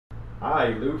Hi,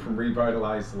 Lou from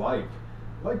Revitalized Life.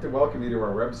 I'd like to welcome you to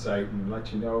our website and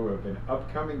let you know of an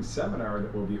upcoming seminar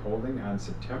that we'll be holding on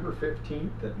September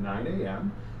 15th at 9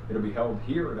 a.m. It'll be held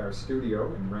here at our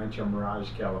studio in Rancho,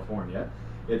 Mirage, California.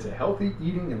 It's a healthy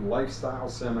eating and lifestyle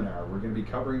seminar. We're going to be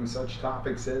covering such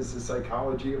topics as the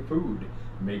psychology of food,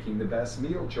 making the best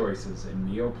meal choices,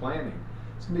 and meal planning.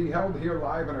 It's going to be held here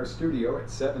live in our studio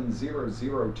at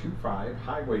 70025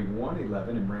 Highway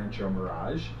 111 in Rancho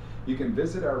Mirage. You can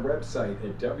visit our website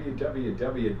at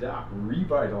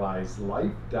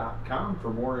www.revitalizedlife.com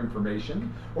for more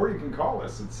information, or you can call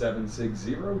us at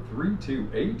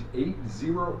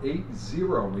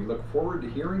 760-328-8080. We look forward to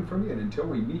hearing from you, and until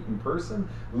we meet in person,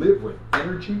 live with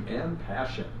energy and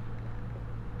passion.